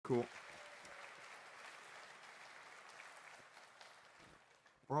cool.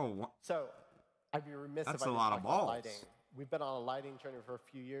 Bro, So I'd be remiss that's if I a didn't lot talk of about balls. lighting. We've been on a lighting journey for a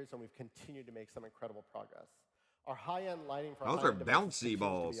few years, and we've continued to make some incredible progress. Our high-end lighting for Those high-end are devices bouncy continues to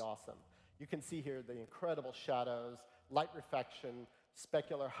balls. be awesome. You can see here the incredible shadows, light reflection,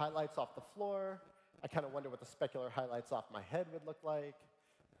 specular highlights off the floor. I kind of wonder what the specular highlights off my head would look like.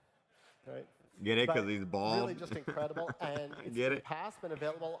 Right? Get it? Because But he's bald. really just incredible. And it's Get in the it? past been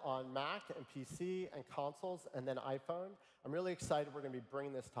available on Mac and PC and consoles and then iPhone. I'm really excited we're going to be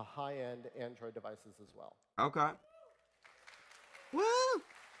bringing this to high-end Android devices as well. Okay. Woo!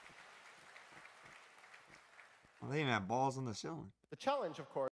 Well, they even have balls on the ceiling. The challenge, of course,